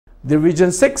The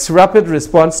Region 6 Rapid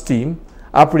Response Team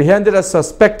apprehended a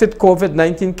suspected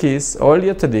COVID-19 case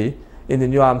earlier today in the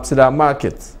New Amsterdam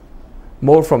market.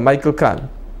 More from Michael Khan.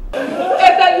 It's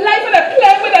a life and a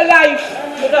play with a life.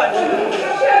 You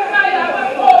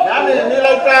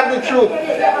like to have the truth.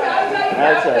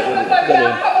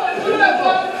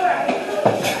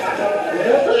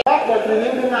 But we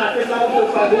need to market now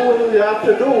to do what we have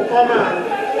to do. Come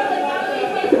on.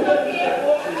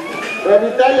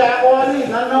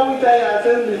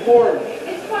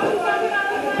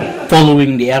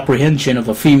 Following the apprehension of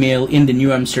a female in the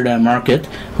New Amsterdam market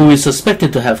who is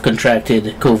suspected to have contracted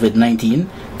COVID-19,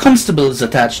 constables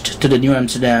attached to the New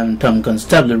Amsterdam Town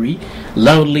Constabulary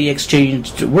loudly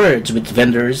exchanged words with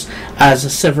vendors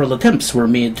as several attempts were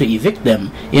made to evict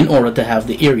them in order to have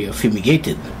the area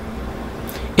fumigated.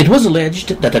 It was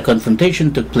alleged that a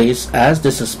confrontation took place as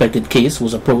the suspected case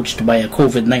was approached by a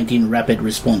COVID-19 rapid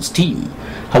response team.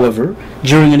 However,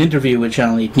 during an interview with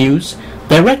Channel 8 News,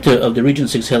 Director of the Region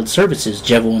 6 Health Services,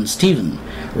 Javon Stephen,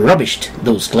 rubbished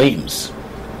those claims.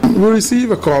 We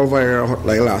received a call via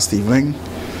hotline last evening,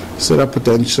 so that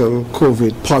potential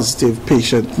COVID positive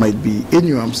patient might be in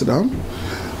New Amsterdam.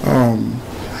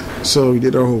 So we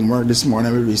did our homework this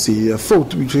morning. We received a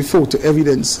photo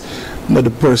evidence that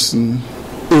the person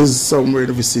is somewhere in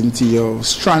the vicinity of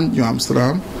Strand, New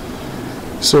Amsterdam.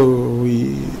 So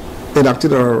we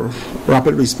enacted our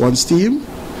rapid response team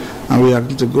and we asked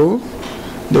them to go.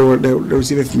 They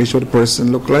received information what the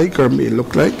person looked like or may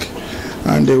look like,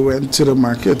 and they went to the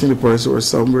market. I think the person was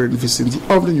somewhere in the vicinity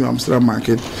of the New Amsterdam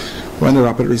market when the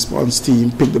rapid response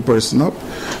team picked the person up.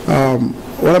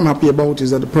 What I'm happy about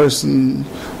is that the person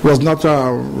was not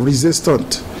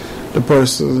resistant. The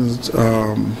person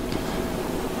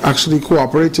actually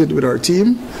cooperated with our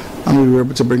team, and we were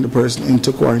able to bring the person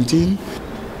into quarantine.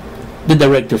 The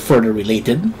director further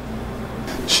related,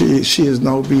 she is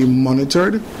now being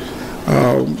monitored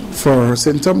for her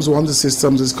symptoms. Once the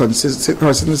symptoms is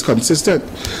consistent,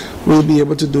 we'll be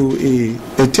able to do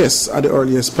a test at the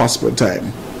earliest possible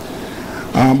time.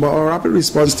 But our rapid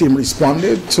response team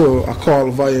responded to a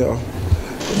call via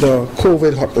the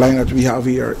COVID hotline that we have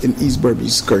here in East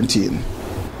Berbice quarantine.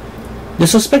 The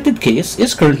suspected case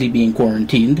is currently being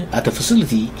quarantined at a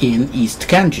facility in East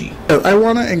Kanji. I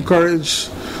want to encourage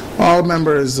all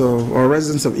members of or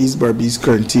residents of East Berbice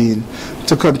quarantine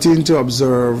to continue to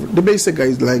observe the basic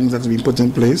guidelines that have been put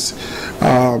in place.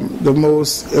 The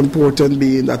most important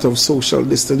being that of social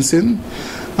distancing.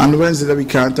 And Wednesday that we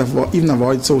can't even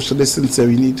avoid social distancing,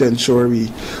 we need to ensure we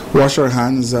wash our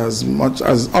hands as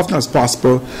often as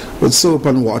possible with soap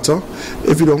and water.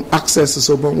 If we don't access the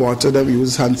soap and water, then we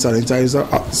use hand sanitizer,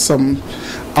 some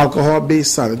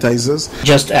alcohol-based sanitizers.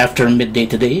 Just after midday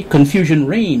today, confusion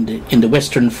reigned in the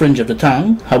western fringe of the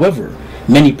town. However,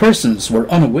 many persons were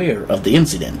unaware of the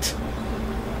incident.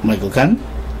 Michael Khan,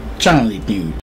 Channel 8 News.